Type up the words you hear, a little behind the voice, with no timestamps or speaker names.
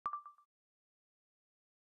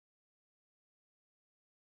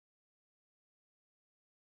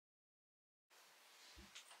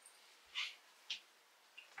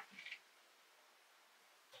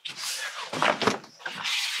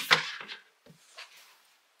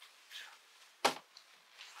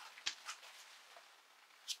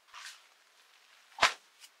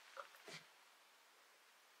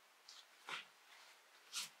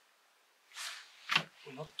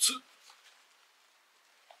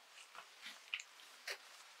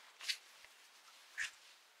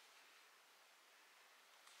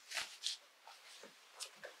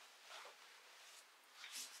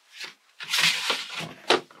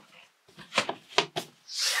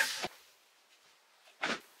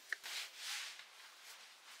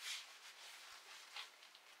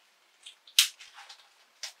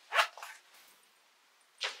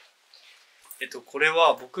これ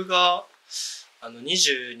は僕が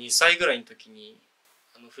22歳ぐらいの時に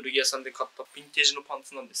古着屋さんで買ったヴィンテージのパン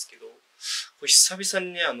ツなんですけど、これ久々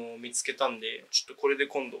にね見つけたんで、ちょっとこれで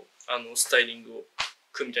今度スタイリングを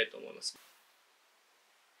組みたいと思います。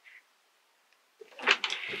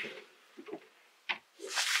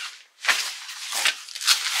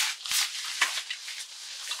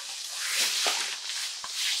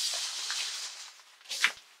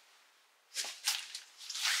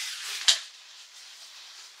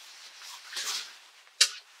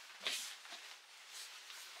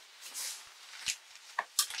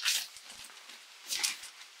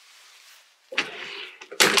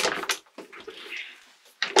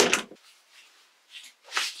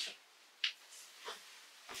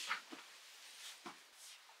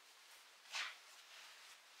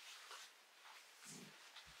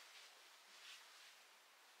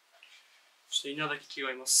ちょっと稲だけ着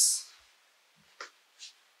替えます。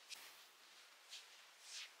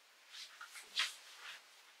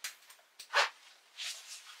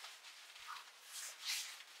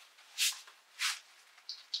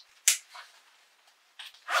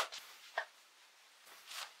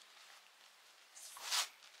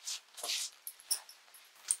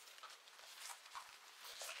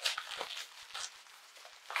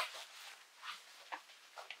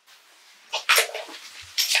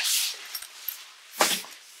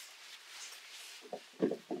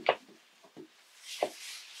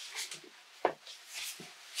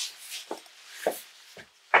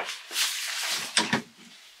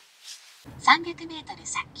300メートル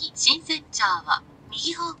先、新仙町を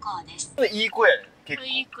右方向です。いい声やね。結構。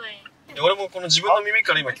いい声。俺もこの自分の耳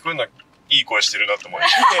から今聞こえるのはいい声してるなって思う。え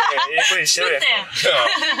え声してるやん。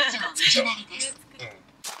次なりです。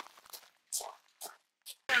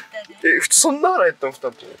普通そんな腹やったの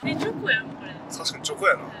2つ。チョコやんこれ。確かにチョコ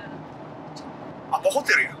やな。アパホ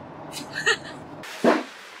テルやん。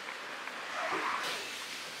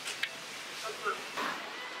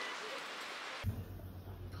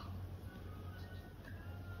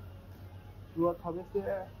うわ、食べて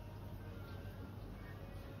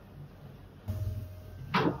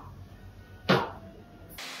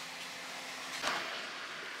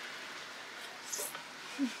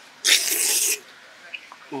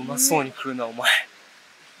うまそうに食うなお前。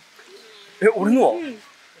俺のは？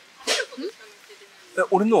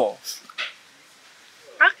俺のは？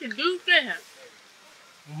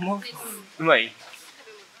うまい？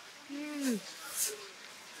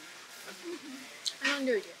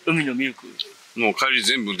海のミルク。もう帰り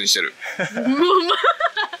全部運転してる。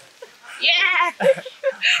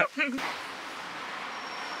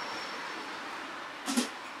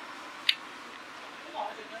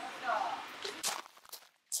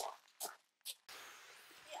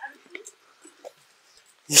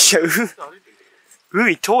いや、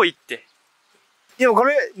海遠いって。でもこ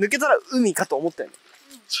れ抜けたら海かと思ったよね。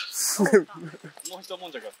もう一も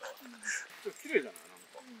んじゃかったわ。綺麗じゃない？なんか。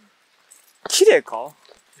綺麗か？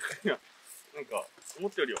いや、なんか思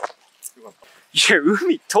ったよりはよかった。いや、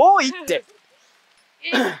海遠いって。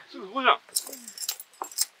すぐここじゃん。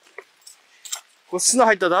これ砂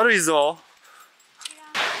入ったらだるいぞ。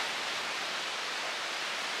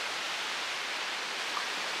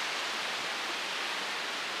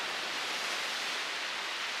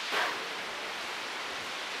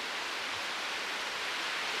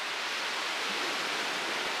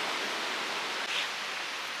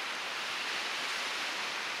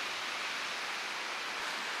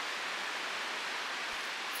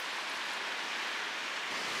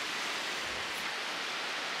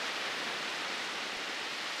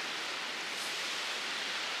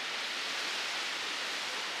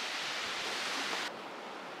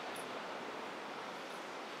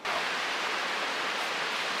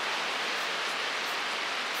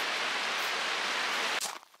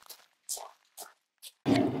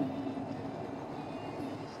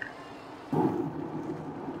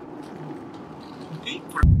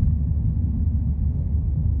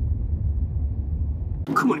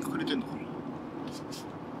雲に隠れてんのかな。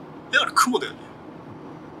あれ雲だよね。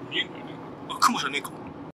見えんだよね。あ、雲じゃねえか。